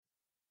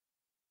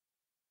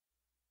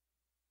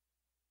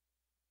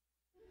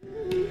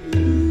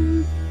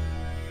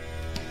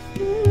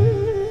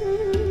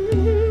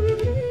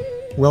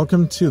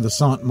Welcome to the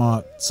Sant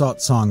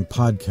Satsang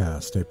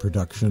Podcast, a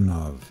production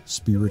of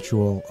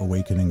Spiritual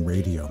Awakening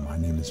Radio. My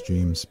name is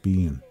James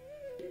Bean.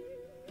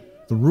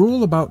 The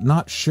rule about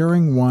not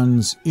sharing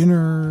one's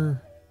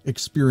inner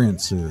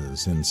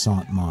experiences in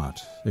Sant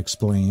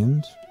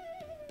explained,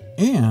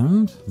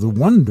 and the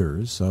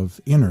wonders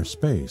of inner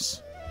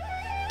space.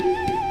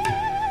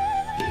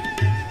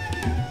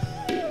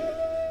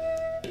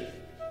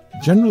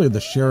 Generally, the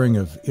sharing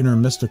of inner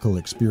mystical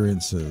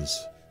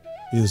experiences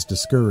is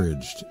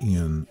discouraged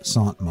in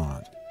Sant.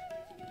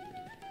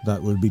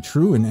 That would be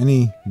true in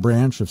any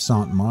branch of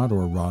Sant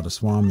or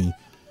Radhaswami.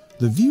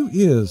 The view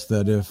is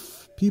that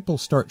if people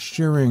start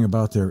sharing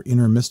about their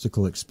inner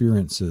mystical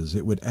experiences,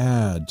 it would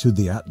add to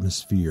the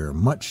atmosphere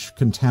much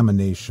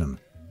contamination,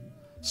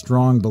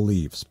 strong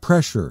beliefs,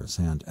 pressures,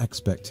 and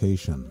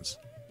expectations.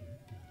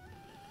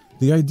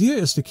 The idea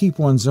is to keep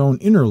one's own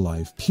inner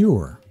life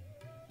pure,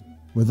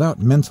 without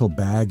mental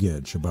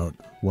baggage about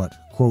what,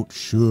 quote,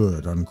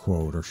 should,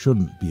 unquote, or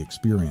shouldn't be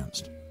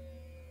experienced,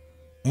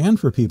 and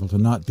for people to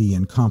not be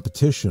in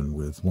competition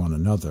with one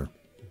another.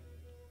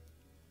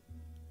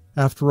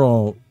 After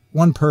all,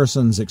 one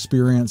person's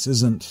experience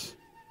isn't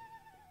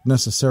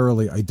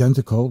necessarily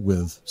identical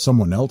with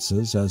someone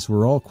else's, as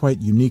we're all quite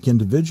unique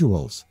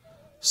individuals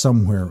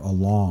somewhere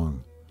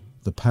along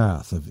the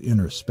path of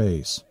inner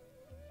space,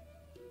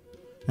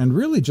 and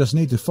really just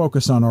need to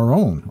focus on our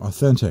own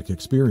authentic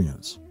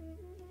experience,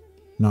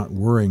 not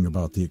worrying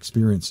about the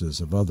experiences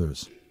of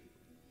others.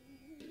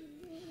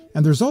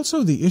 And there's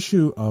also the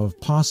issue of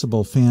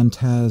possible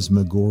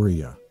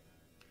phantasmagoria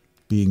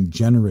being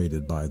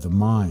generated by the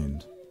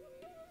mind.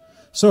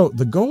 So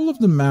the goal of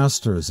the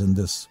masters in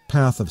this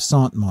path of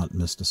Sant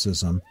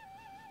mysticism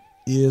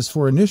is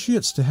for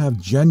initiates to have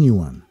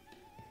genuine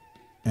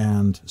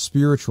and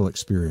spiritual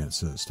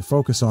experiences, to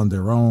focus on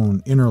their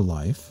own inner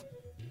life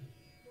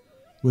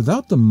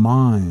without the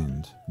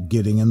mind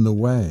getting in the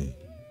way,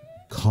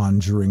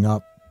 conjuring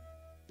up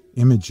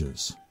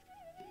images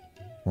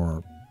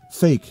or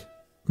fake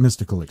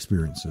mystical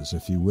experiences,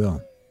 if you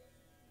will.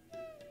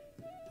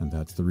 And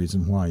that's the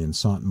reason why in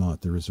Sant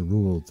there is a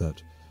rule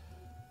that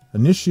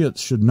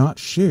initiates should not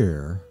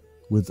share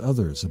with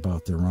others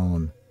about their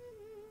own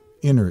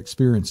inner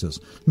experiences.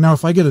 Now,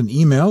 if I get an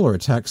email or a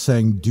text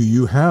saying, do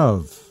you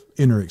have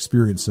inner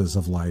experiences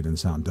of light and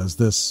sound? Does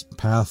this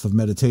path of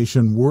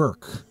meditation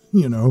work?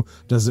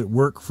 Does it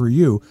work for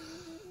you?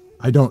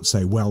 I don't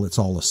say, well, it's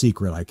all a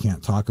secret, I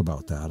can't talk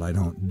about that. I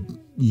don't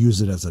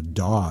use it as a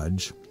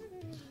dodge,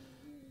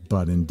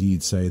 but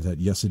indeed say that,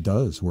 yes, it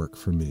does work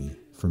for me.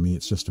 For me,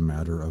 it's just a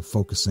matter of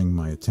focusing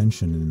my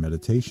attention in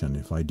meditation.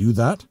 If I do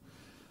that,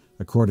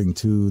 according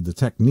to the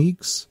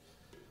techniques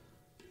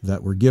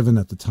that were given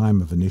at the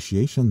time of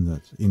initiation,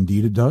 that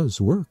indeed it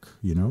does work.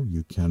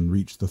 You can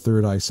reach the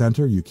third eye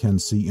center, you can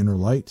see inner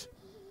light,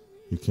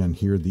 you can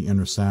hear the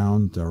inner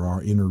sound, there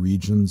are inner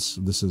regions.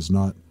 This is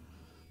not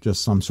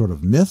just some sort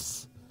of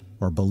myth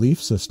or belief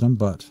system,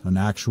 but an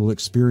actual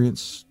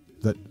experience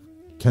that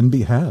can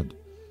be had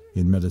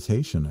in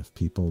meditation if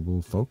people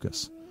will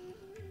focus.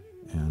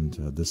 And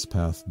this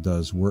path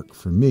does work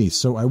for me.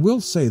 So I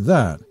will say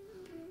that.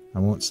 I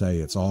won't say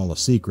it's all a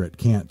secret,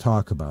 can't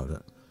talk about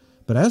it.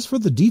 But as for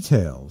the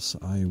details,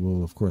 I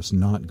will, of course,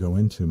 not go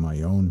into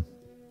my own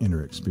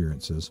inner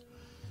experiences,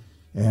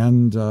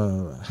 and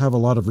have a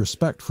lot of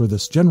respect for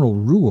this general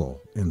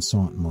rule in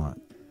Sant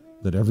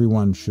that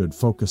everyone should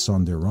focus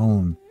on their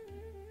own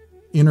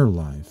inner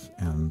life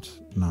and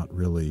not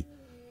really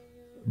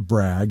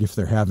brag if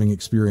they're having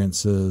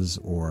experiences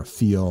or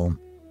feel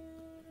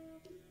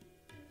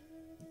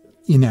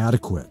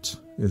inadequate,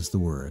 is the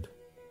word,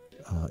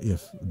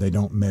 if they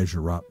don't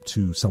measure up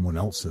to someone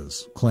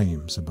else's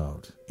claims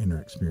about inner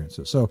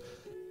experiences. So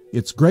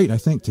it's great, I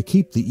think, to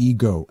keep the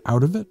ego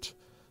out of it,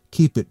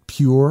 keep it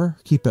pure,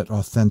 keep it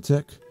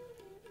authentic,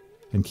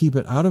 and keep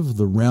it out of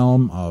the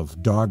realm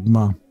of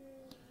dogma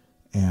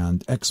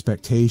and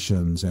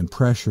expectations and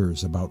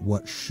pressures about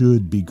what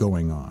should be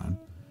going on.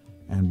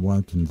 And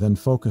one can then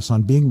focus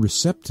on being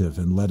receptive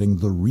and letting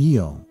the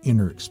real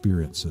inner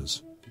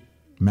experiences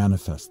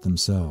manifest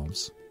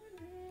themselves.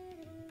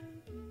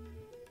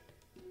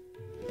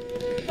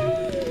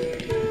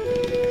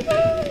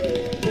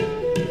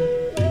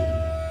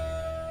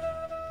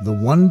 The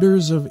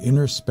Wonders of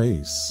Inner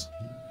Space.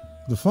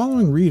 The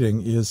following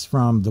reading is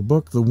from the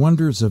book The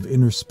Wonders of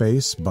Inner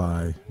Space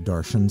by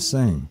Darshan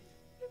Singh.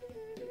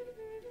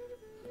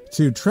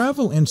 To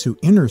travel into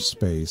inner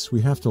space, we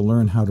have to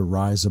learn how to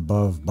rise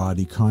above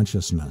body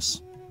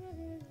consciousness.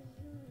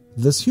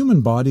 This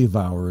human body of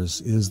ours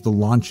is the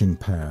launching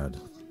pad.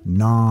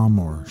 Nam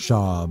or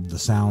Shab, the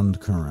sound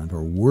current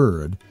or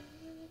word,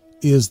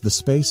 is the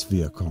space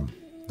vehicle.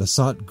 The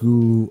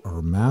Satguru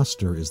or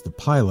master is the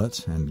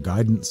pilot and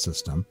guidance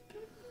system.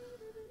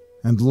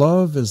 And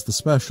love is the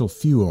special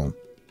fuel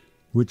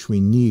which we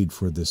need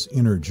for this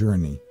inner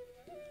journey.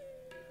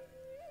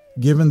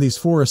 Given these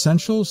four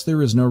essentials,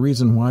 there is no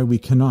reason why we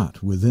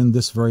cannot, within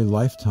this very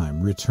lifetime,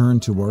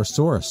 return to our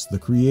source, the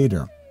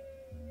Creator.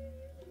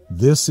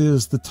 This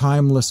is the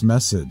timeless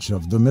message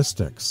of the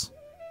mystics.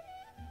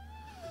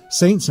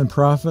 Saints and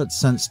prophets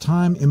since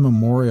time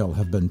immemorial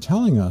have been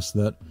telling us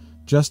that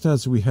just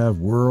as we have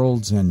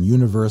worlds and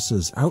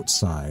universes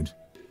outside,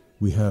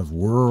 we have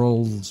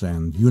worlds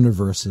and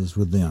universes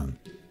within.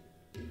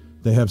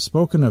 They have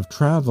spoken of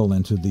travel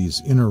into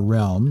these inner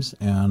realms,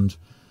 and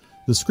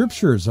the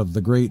scriptures of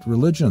the great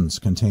religions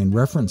contain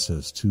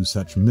references to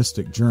such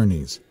mystic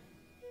journeys,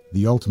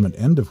 the ultimate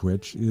end of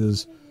which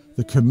is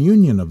the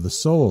communion of the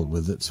soul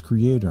with its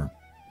Creator.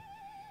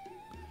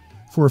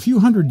 For a few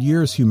hundred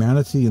years,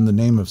 humanity, in the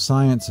name of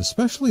science,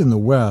 especially in the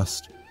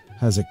West,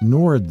 has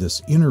ignored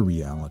this inner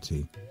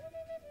reality.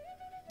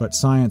 But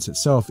science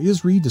itself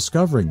is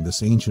rediscovering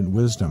this ancient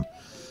wisdom.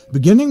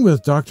 Beginning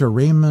with Dr.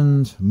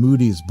 Raymond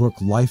Moody's book,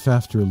 Life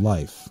After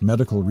Life,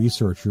 medical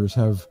researchers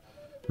have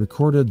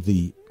recorded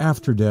the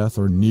after-death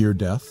or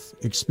near-death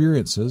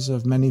experiences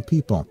of many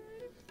people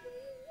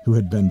who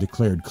had been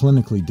declared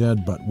clinically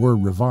dead but were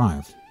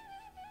revived.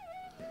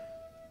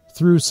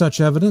 Through such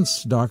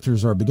evidence,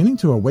 doctors are beginning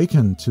to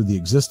awaken to the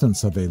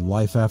existence of a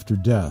life after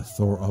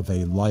death or of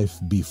a life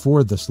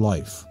before this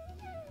life.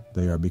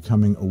 They are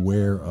becoming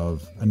aware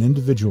of an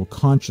individual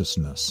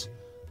consciousness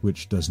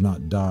which does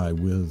not die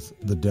with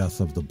the death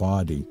of the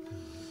body,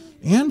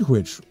 and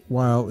which,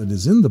 while it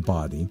is in the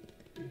body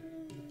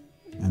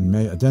and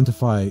may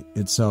identify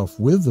itself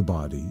with the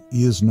body,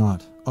 is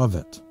not of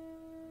it.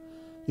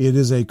 It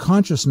is a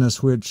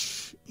consciousness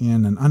which,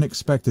 in an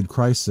unexpected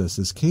crisis,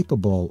 is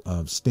capable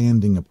of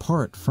standing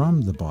apart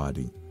from the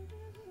body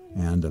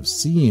and of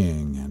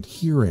seeing and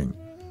hearing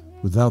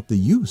without the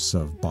use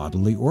of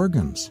bodily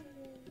organs.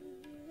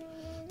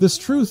 This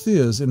truth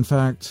is, in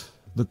fact,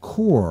 the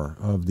core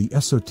of the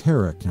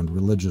esoteric and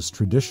religious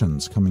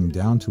traditions coming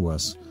down to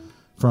us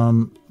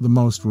from the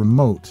most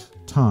remote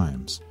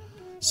times.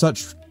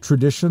 Such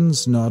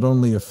traditions not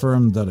only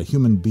affirm that a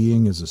human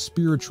being is a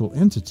spiritual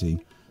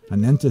entity,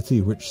 an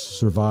entity which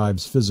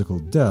survives physical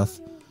death,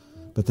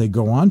 but they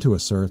go on to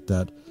assert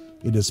that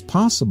it is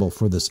possible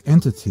for this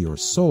entity or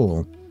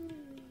soul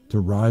to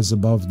rise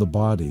above the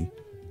body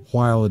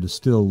while it is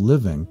still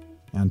living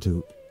and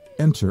to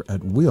enter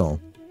at will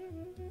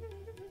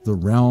the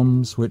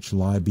realms which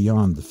lie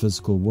beyond the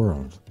physical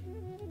world.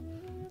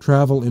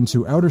 Travel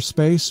into outer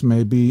space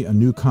may be a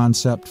new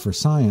concept for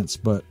science,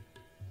 but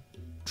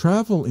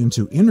travel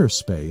into inner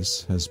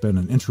space has been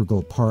an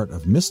integral part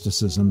of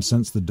mysticism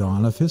since the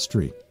dawn of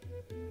history.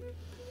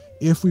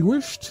 If we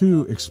wish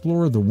to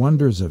explore the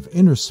wonders of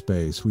inner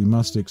space, we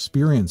must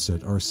experience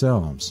it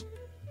ourselves.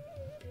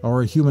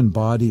 Our human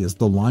body is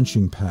the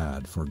launching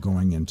pad for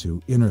going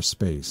into inner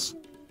space.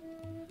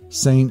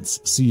 Saints,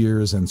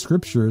 seers, and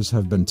scriptures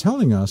have been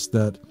telling us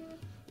that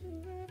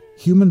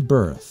human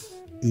birth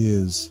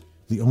is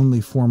the only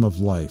form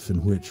of life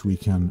in which we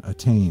can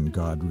attain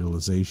God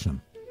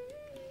realization.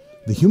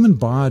 The human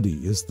body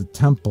is the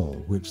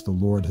temple which the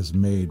Lord has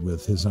made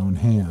with his own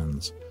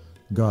hands.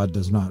 God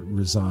does not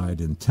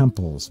reside in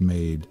temples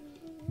made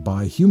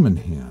by human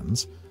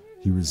hands.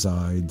 He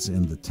resides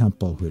in the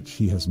temple which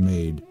he has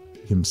made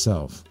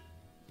himself.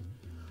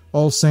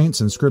 All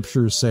saints and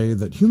scriptures say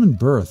that human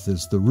birth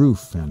is the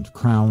roof and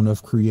crown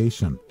of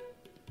creation,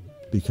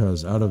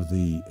 because out of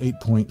the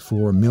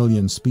 8.4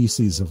 million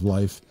species of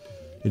life,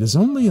 it is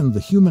only in the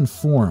human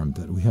form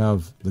that we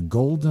have the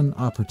golden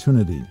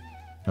opportunity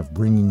of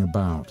bringing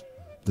about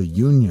the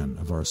union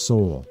of our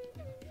soul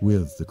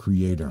with the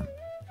Creator.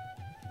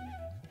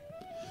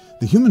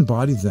 The human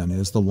body, then,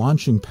 is the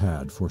launching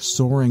pad for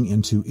soaring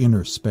into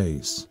inner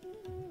space.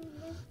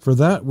 For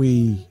that,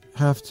 we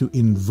have to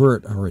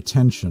invert our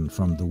attention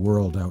from the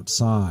world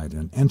outside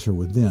and enter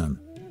within.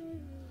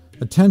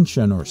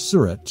 Attention, or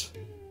surat,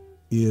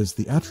 is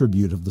the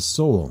attribute of the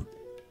soul.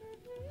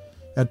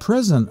 At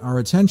present, our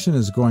attention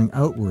is going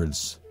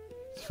outwards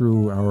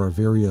through our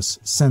various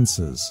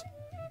senses.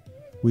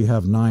 We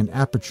have 9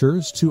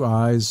 apertures, 2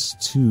 eyes,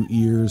 2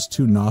 ears,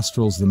 2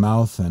 nostrils, the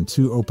mouth, and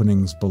 2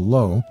 openings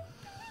below.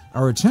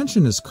 Our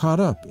attention is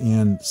caught up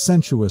in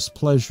sensuous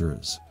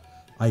pleasures.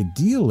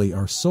 Ideally,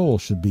 our soul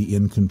should be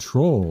in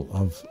control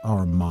of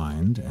our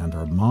mind, and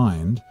our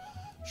mind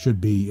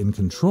should be in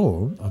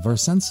control of our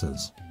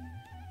senses.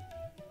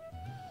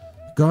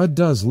 God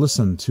does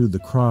listen to the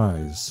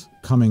cries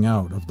coming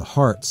out of the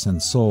hearts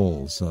and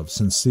souls of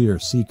sincere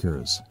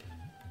seekers.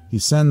 He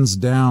sends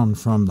down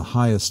from the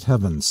highest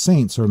heavens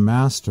saints or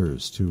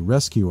masters to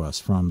rescue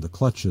us from the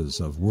clutches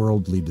of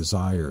worldly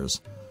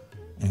desires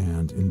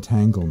and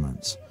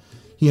entanglements.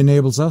 He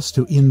enables us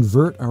to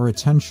invert our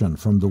attention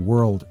from the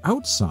world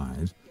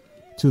outside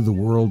to the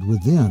world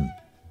within,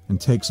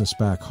 and takes us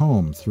back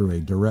home through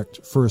a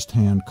direct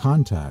first-hand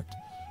contact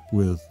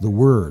with the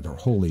Word or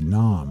Holy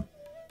Nam.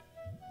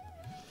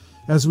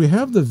 As we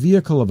have the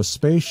vehicle of a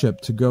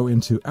spaceship to go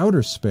into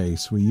outer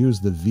space, we use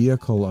the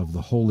vehicle of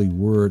the Holy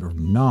Word, or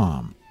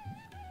Nam,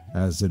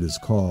 as it is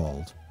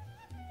called,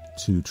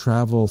 to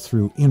travel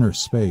through inner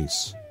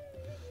space.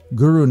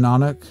 Guru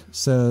Nanak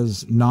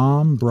says,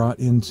 Nam brought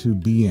into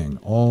being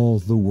all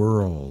the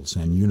worlds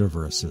and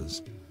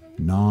universes.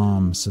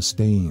 Nam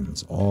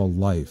sustains all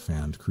life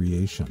and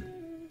creation.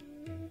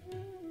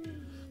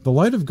 The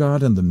light of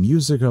God and the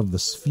music of the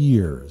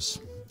spheres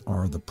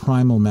are the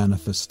primal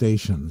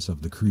manifestations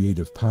of the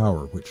creative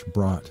power which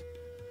brought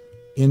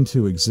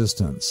into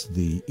existence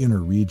the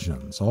inner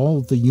regions,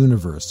 all the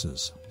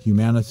universes,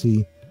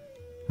 humanity,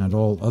 and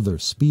all other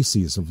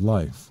species of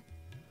life.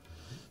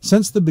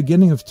 Since the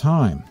beginning of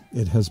time,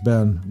 it has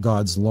been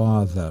God's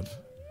law that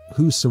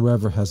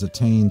whosoever has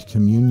attained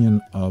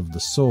communion of the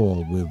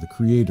soul with the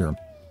Creator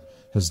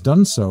has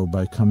done so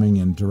by coming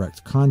in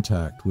direct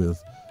contact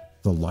with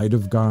the light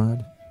of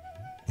God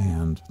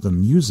and the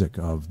music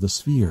of the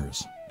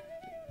spheres.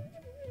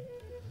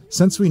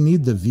 Since we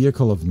need the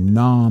vehicle of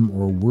nam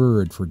or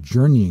word for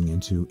journeying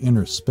into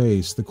inner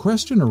space, the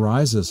question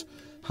arises,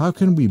 how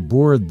can we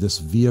board this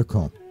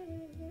vehicle?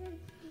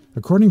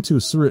 According to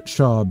Surat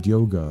Shabd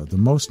Yoga, the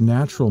most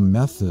natural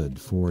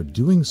method for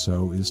doing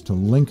so is to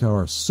link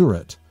our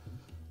surat,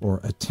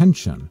 or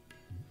attention,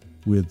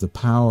 with the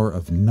power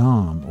of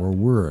nam, or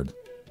word.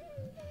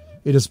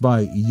 It is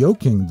by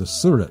yoking the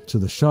surat to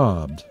the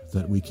shabd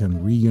that we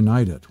can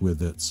reunite it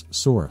with its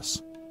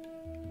source.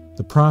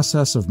 The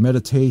process of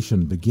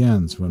meditation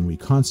begins when we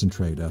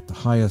concentrate at the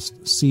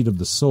highest seat of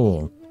the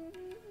soul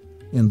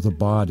in the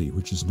body,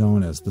 which is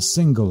known as the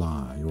single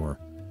eye, or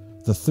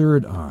the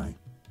third eye.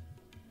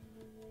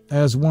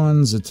 As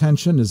one's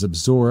attention is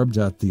absorbed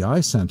at the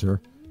eye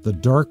center, the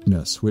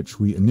darkness which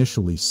we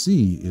initially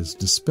see is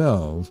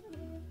dispelled,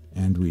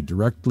 and we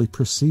directly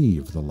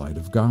perceive the light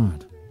of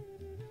God.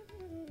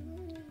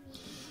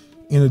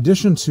 In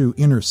addition to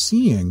inner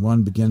seeing,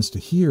 one begins to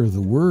hear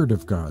the word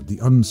of God, the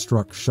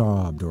unstruck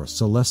shabd, or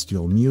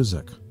celestial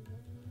music.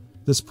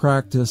 This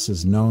practice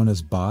is known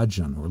as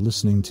bhajan, or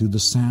listening to the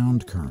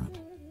sound current.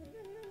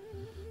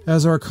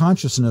 As our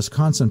consciousness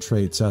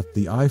concentrates at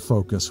the eye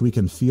focus, we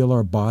can feel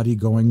our body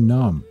going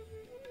numb.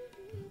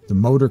 The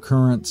motor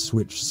currents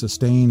which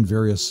sustain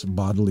various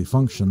bodily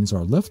functions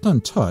are left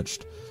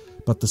untouched,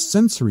 but the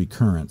sensory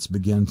currents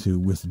begin to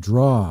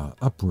withdraw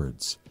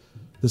upwards.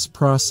 This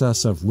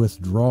process of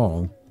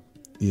withdrawal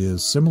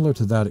is similar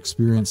to that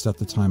experienced at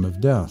the time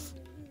of death.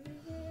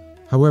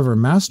 However,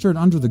 mastered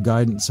under the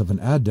guidance of an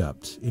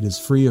adept, it is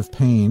free of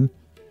pain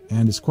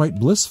and is quite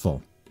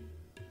blissful.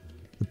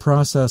 The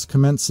process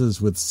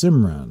commences with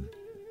Simran,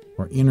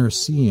 or inner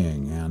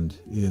seeing, and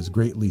is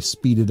greatly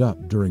speeded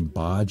up during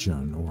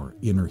bhajan, or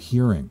inner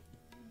hearing,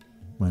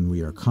 when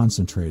we are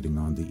concentrating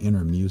on the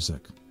inner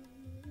music.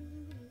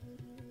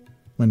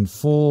 When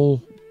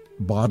full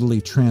bodily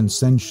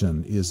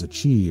transcension is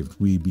achieved,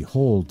 we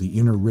behold the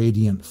inner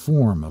radiant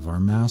form of our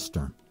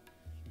Master.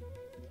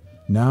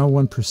 Now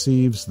one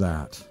perceives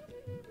that,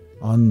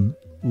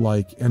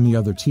 unlike any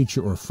other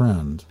teacher or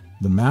friend,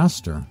 the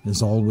Master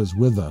is always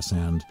with us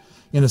and,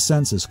 in a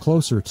sense, is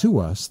closer to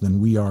us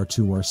than we are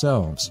to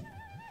ourselves.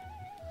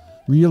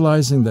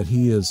 Realizing that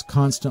He is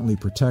constantly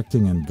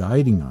protecting and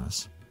guiding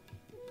us,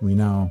 we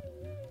now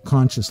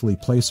consciously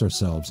place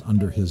ourselves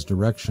under His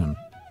direction,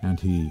 and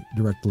He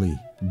directly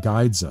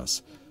guides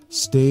us,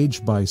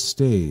 stage by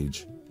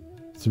stage,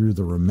 through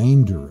the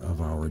remainder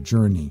of our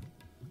journey,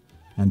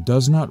 and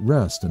does not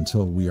rest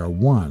until we are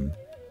one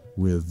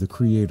with the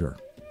Creator.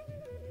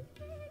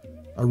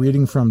 A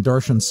reading from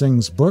Darshan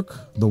Singh's book,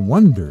 The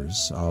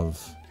Wonders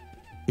of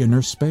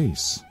Inner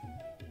Space.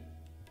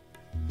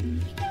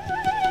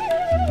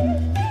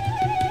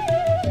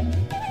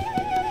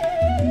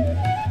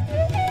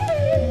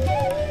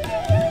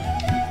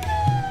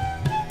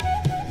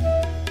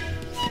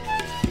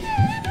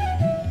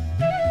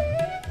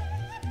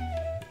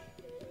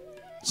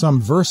 Some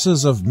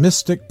verses of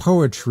mystic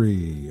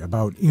poetry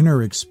about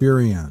inner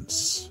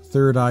experience,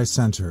 third eye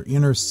center,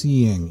 inner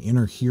seeing,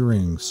 inner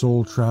hearing,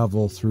 soul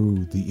travel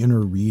through the inner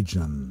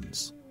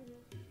regions.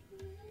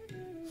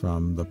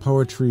 From the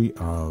poetry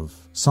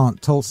of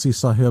Sant Tulsi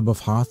Sahib of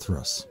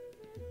Hathras.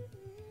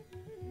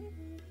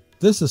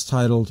 This is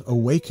titled,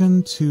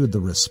 Awaken to the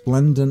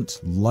Resplendent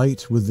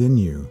Light Within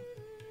You.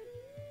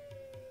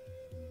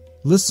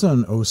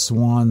 Listen, O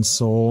swan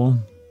soul,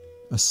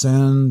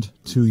 ascend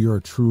to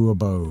your true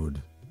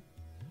abode.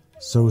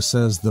 So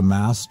says the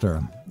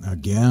Master,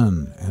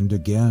 again and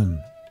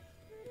again.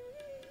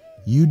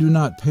 You do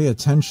not pay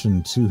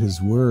attention to his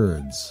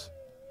words.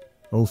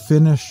 O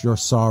finish your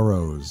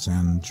sorrows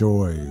and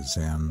joys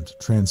and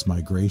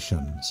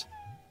transmigrations.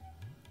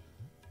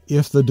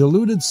 If the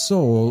deluded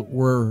soul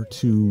were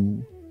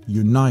to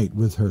unite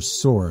with her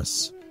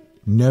source,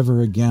 never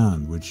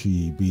again would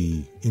she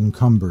be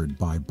encumbered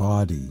by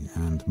body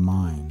and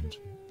mind.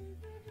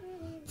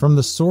 From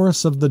the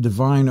source of the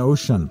divine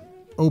ocean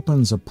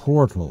opens a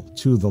portal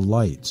to the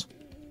light.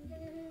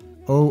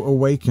 O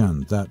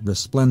awaken that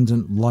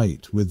resplendent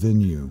light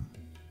within you.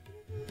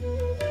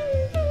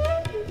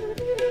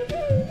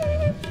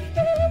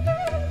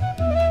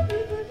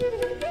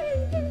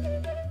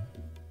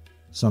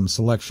 Some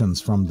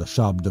selections from the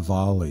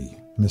Shabdavali,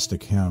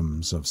 mystic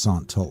hymns of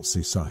Sant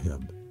Tulsi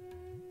Sahib.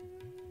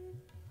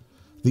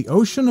 The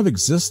ocean of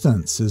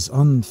existence is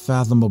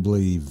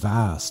unfathomably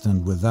vast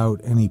and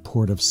without any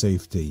port of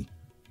safety.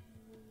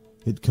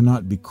 It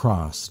cannot be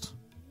crossed.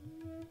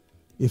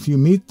 If you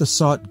meet the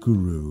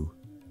Satguru,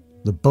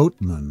 the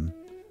boatman,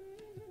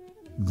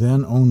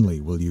 Then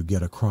only will you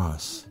get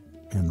across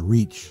and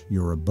reach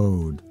your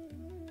abode.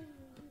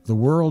 The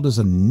world is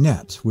a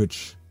net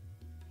which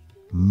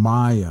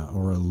Maya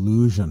or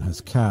illusion has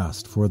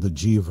cast for the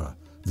jiva,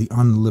 the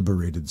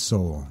unliberated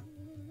soul.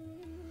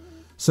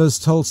 Says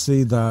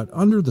Tulsi that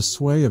under the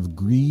sway of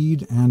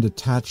greed and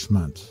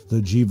attachment,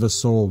 the jiva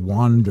soul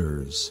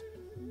wanders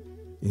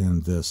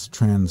in this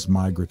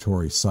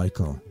transmigratory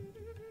cycle.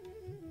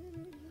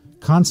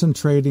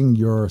 Concentrating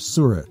your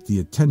surat, the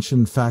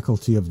attention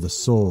faculty of the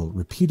soul,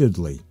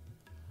 repeatedly,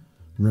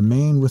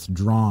 remain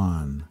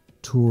withdrawn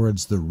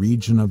towards the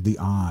region of the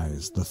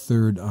eyes, the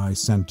third eye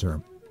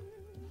center,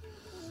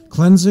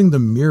 cleansing the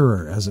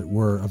mirror, as it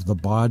were, of the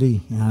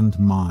body and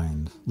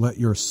mind. Let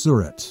your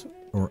surat,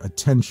 or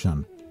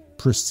attention,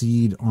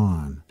 proceed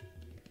on.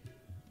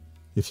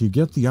 If you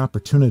get the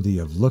opportunity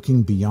of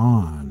looking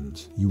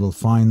beyond, you will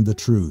find the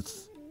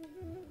truth.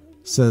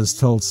 Says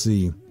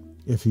Tulsi,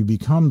 if you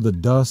become the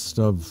dust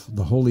of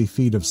the holy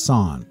feet of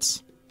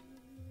Sant,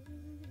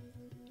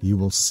 you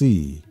will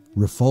see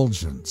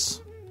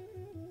refulgence.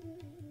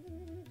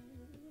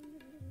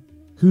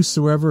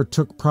 Whosoever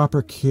took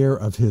proper care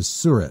of his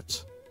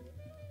surat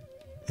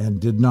and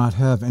did not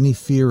have any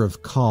fear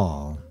of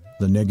Kal,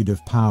 the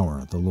negative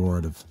power, the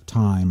lord of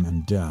time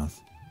and death,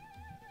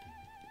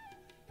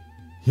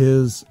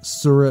 his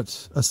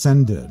surat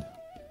ascended,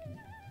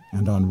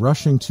 and on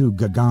rushing to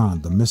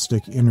Gagan, the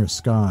mystic inner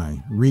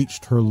sky,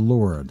 reached her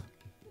lord.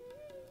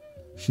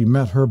 She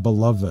met her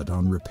beloved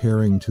on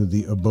repairing to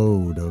the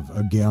abode of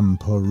Agam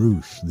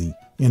Purush, the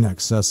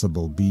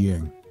inaccessible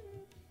being.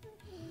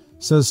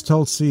 Says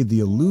Tulsi,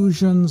 the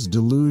illusions,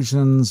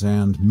 delusions,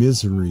 and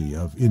misery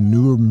of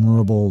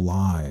innumerable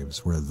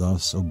lives were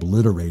thus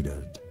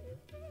obliterated.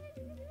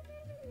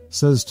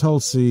 Says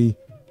Tulsi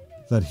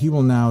that he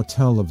will now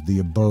tell of the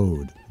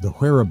abode, the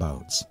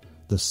whereabouts,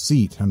 the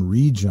seat and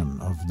region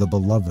of the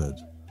beloved,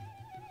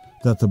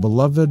 that the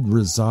beloved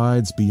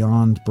resides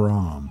beyond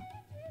Brahm.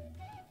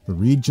 The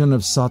region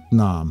of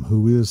Satnam,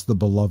 who is the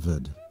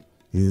beloved,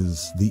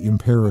 is the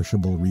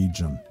imperishable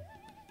region,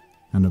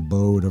 an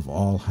abode of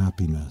all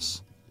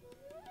happiness.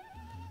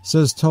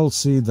 Says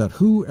Tulsi that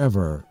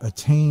whoever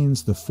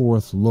attains the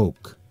fourth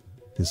lok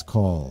is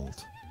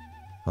called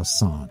a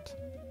Sant.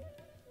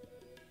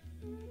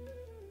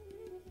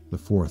 The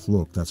fourth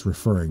lok, that's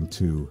referring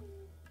to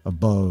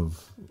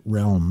above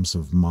realms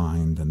of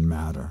mind and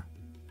matter,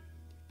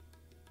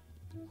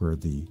 where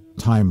the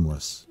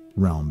timeless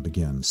realm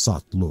begins,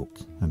 Sat Lok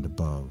and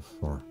above,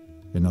 or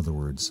in other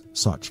words,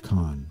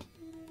 Sachkhand.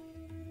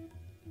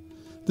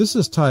 This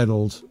is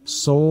titled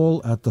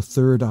Soul at the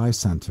Third Eye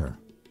Center.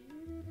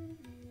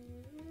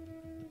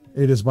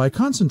 It is by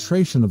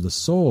concentration of the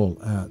soul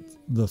at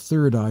the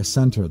third eye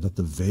center that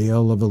the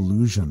veil of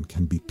illusion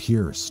can be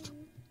pierced.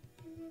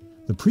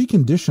 The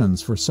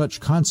preconditions for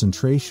such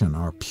concentration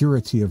are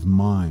purity of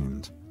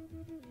mind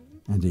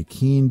and a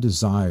keen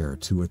desire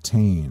to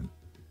attain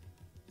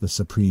the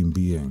Supreme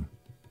Being.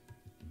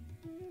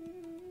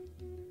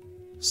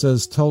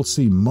 Says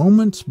Tulsi,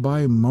 moment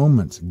by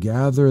moment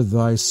gather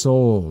thy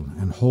soul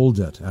and hold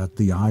it at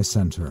the eye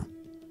center.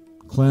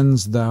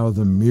 Cleanse thou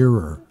the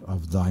mirror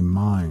of thy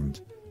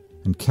mind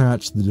and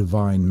catch the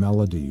divine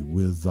melody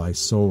with thy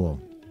soul.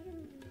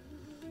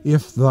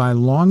 If thy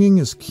longing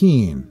is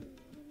keen,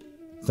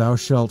 thou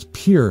shalt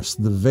pierce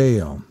the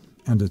veil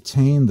and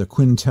attain the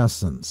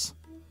quintessence.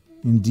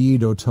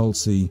 Indeed, O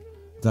Tulsi,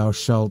 thou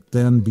shalt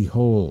then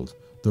behold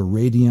the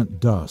radiant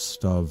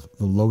dust of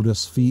the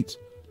lotus feet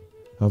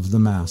of the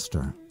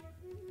Master.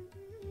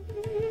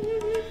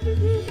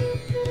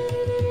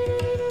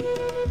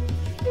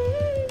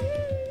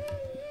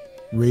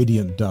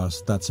 Radiant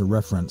dust, that's a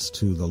reference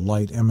to the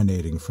light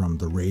emanating from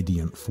the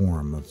radiant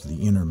form of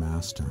the inner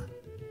Master.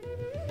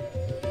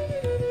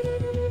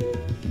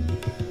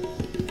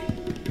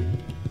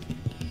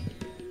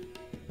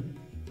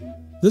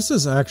 This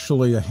is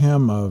actually a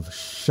hymn of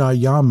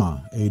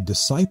Shyama, a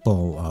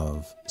disciple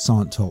of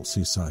Sant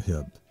Tulsi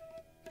Sahib.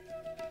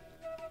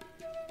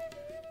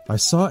 I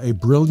saw a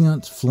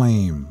brilliant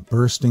flame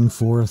bursting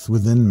forth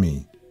within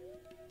me,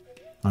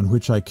 on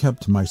which I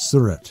kept my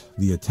surat,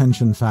 the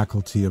attention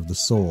faculty of the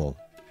soul,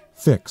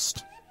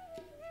 fixed.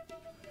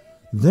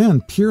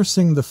 Then,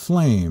 piercing the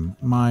flame,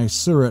 my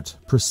surat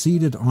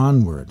proceeded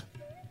onward,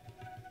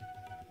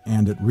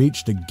 and it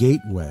reached a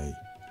gateway,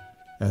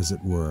 as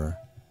it were,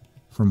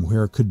 from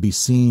where could be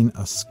seen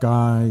a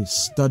sky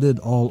studded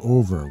all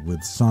over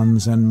with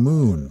suns and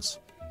moons.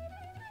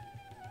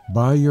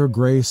 By your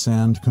grace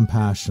and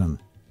compassion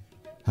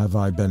have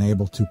I been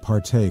able to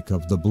partake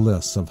of the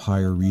bliss of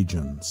higher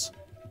regions.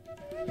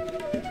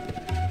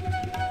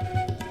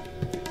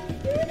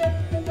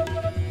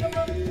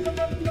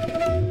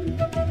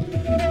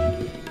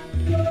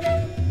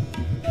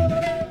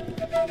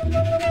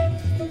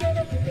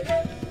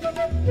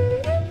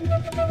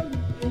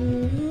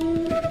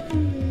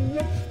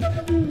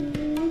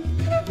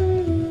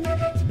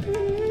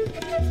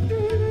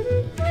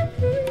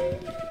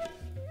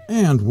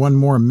 And one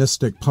more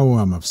mystic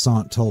poem of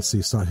Sant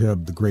Tulsi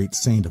Sahib, the great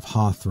saint of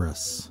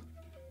Hathras.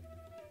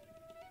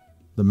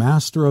 the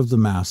master of the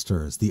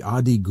masters, the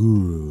Adi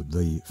Guru,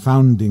 the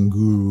founding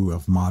guru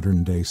of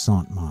modern-day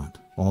Sant Mat.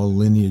 All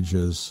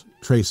lineages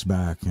trace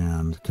back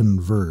and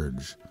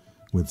converge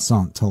with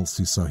Sant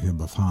Tulsi Sahib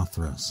of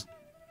Hathras.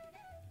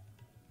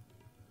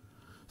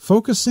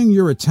 Focusing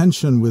your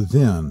attention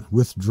within,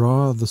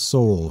 withdraw the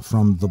soul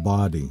from the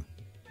body.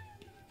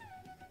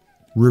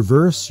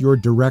 Reverse your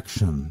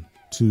direction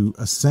to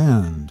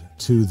ascend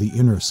to the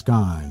inner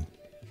sky.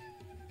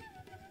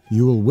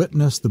 You will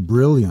witness the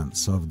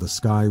brilliance of the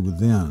sky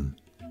within.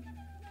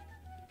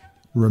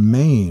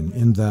 Remain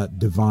in that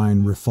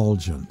divine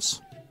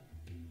refulgence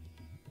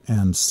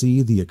and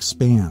see the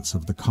expanse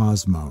of the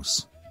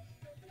cosmos.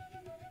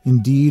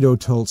 Indeed, O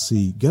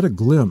Tulsi, get a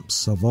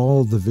glimpse of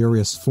all the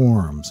various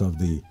forms of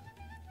the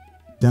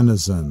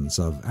denizens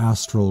of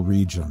astral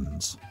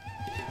regions.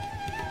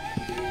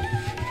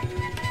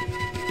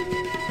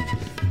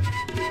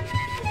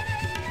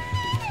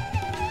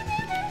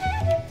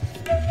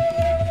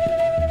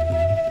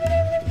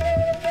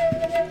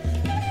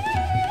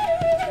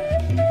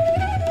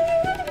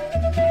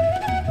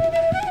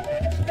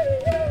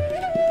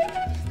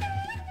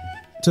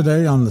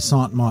 Today on the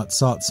Sant Mat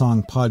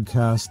Satsang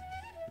podcast,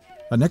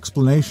 an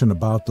explanation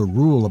about the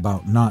rule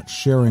about not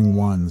sharing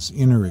one's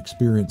inner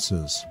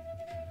experiences.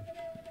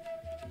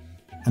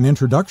 An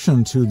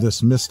introduction to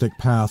this mystic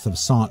path of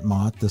Sant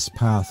Mat, this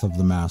path of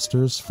the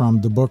masters,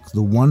 from the book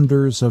The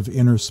Wonders of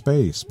Inner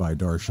Space by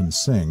Darshan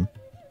Singh,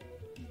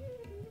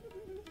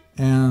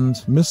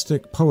 and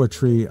mystic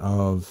poetry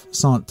of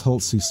Sant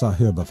Tulsi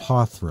Sahib of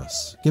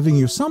Hathras, giving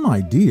you some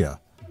idea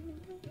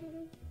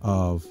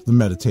of the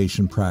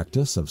meditation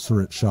practice of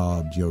Surat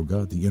Shabd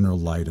Yoga, the inner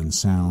light and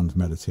sound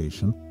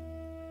meditation.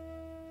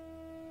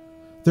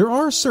 There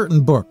are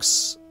certain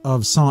books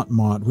of Sant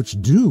Mat which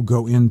do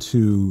go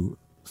into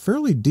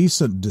fairly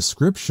decent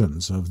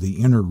descriptions of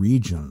the inner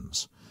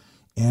regions,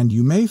 and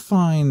you may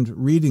find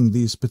reading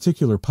these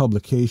particular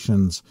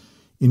publications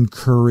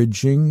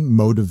encouraging,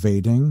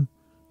 motivating,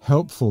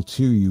 helpful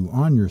to you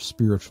on your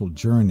spiritual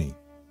journey.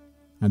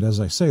 And as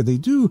I say, they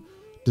do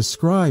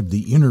describe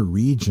the inner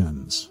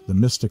regions, the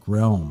mystic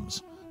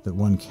realms that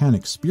one can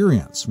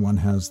experience, one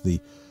has the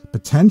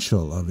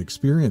potential of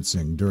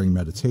experiencing during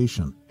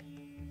meditation.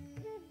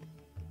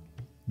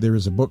 There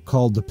is a book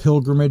called The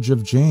Pilgrimage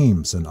of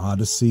James, an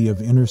Odyssey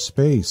of Inner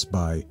Space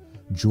by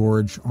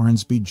George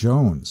Arnsby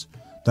Jones.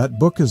 That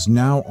book is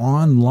now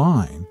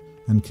online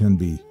and can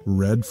be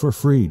read for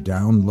free,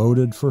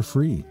 downloaded for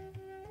free.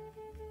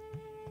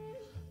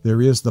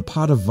 There is the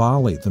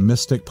Padavali, the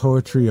mystic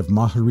poetry of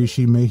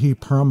Maharishi Mehi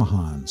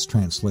Paramahans,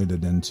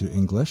 translated into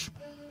English,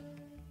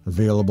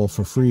 available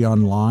for free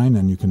online,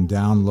 and you can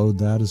download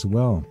that as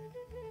well.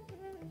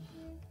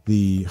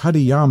 The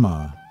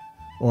Hadiyama,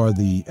 or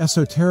the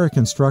esoteric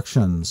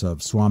instructions of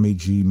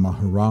Swamiji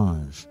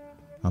Maharaj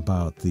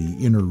about the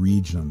inner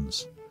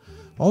regions.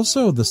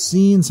 Also, the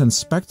scenes and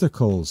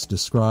spectacles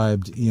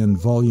described in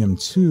Volume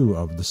 2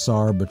 of the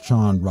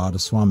Sarbachan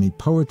Radhaswami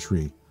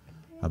poetry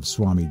of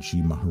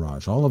Swamiji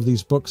Maharaj. All of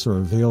these books are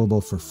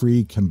available for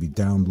free, can be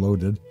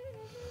downloaded.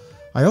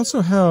 I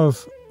also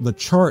have the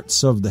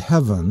Charts of the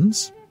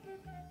Heavens,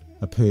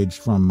 a page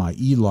from my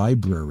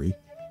e-library,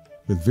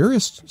 with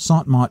various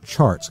Sant Mat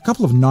charts, a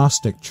couple of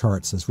Gnostic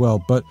charts as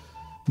well, but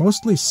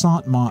mostly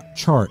Sant Mat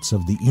charts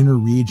of the inner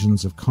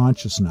regions of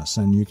consciousness,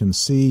 and you can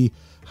see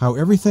how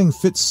everything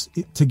fits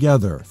in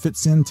together.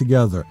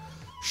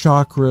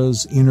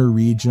 Chakras, inner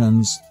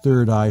regions,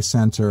 third eye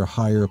center,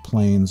 higher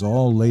planes,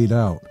 all laid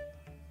out.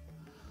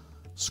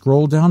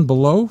 Scroll down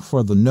below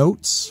for the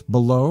notes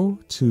below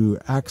to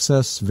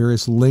access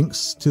various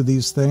links to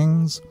these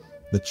things,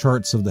 the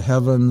Charts of the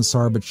Heavens,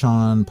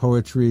 Sarbachan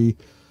poetry,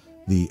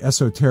 the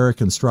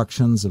esoteric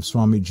instructions of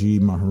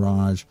Swamiji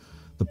Maharaj,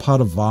 the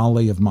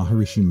Padavali of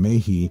Maharishi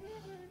Mehi.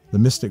 The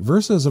mystic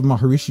verses of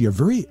Maharishi are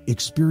very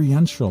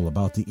experiential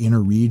about the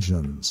inner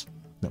regions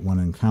that one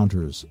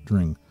encounters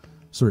during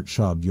Surat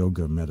Shabd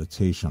Yoga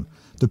meditation.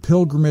 The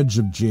Pilgrimage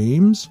of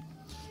James,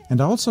 and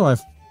also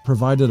I've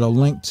provided a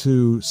link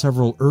to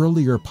several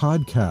earlier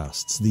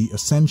podcasts, the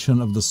Ascension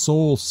of the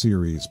Soul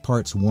series,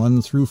 parts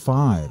 1 through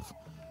 5,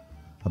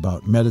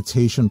 about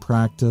meditation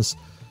practice,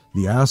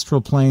 the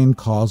astral plane,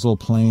 causal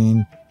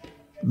plane,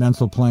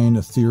 mental plane,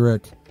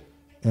 etheric,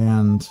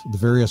 and the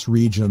various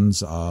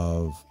regions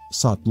of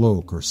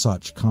Satlok or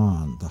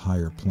Sachkhand, the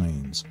higher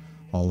planes.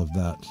 All of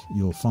that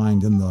you'll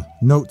find in the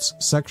notes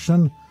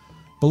section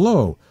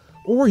below.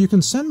 Or you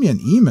can send me an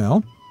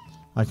email.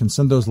 I can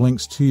send those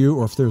links to you,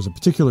 or if there's a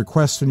particular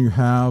question you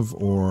have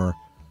or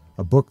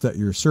a book that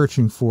you're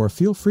searching for,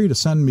 feel free to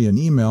send me an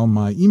email.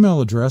 My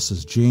email address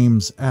is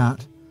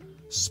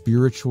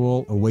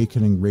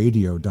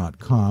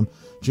james@spiritualawakeningradio.com,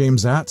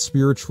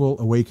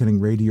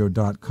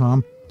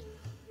 james@spiritualawakeningradio.com.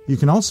 You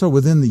can also,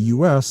 within the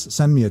U.S.,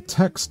 send me a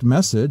text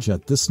message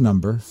at this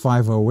number,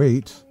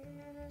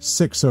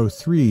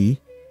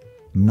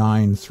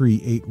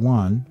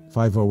 508-603-9381,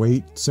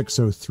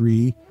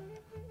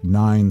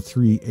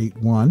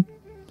 508-603-9381.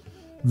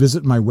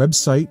 Visit my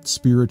website,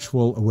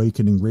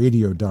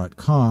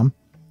 spiritualawakeningradio.com,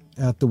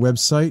 At the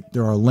website,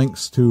 there are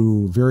links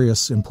to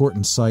various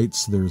important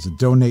sites. There's a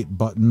donate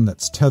button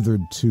that's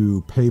tethered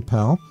to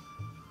PayPal.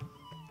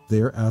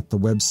 There at the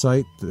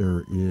website,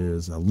 there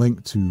is a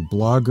link to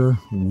Blogger,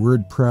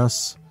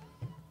 WordPress,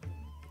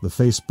 the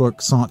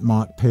Facebook Sant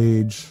Mott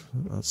page,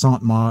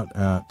 Sant Mott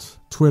at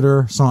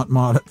Twitter, Sant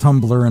Mott at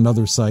Tumblr, and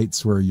other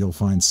sites where you'll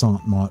find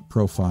Sant Mott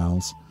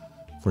profiles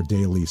for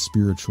daily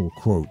spiritual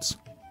quotes.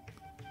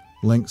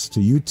 Links to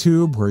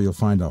YouTube, where you'll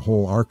find a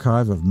whole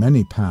archive of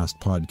many past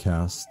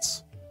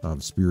podcasts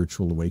of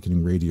Spiritual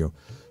Awakening Radio.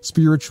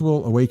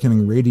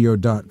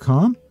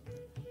 SpiritualAwakeningRadio.com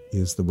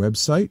is the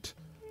website.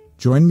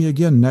 Join me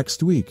again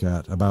next week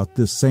at about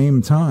this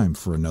same time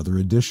for another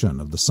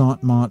edition of the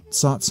Sant Mott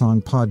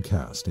Satsang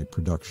Podcast, a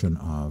production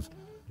of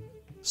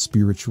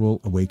Spiritual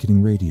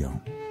Awakening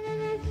Radio.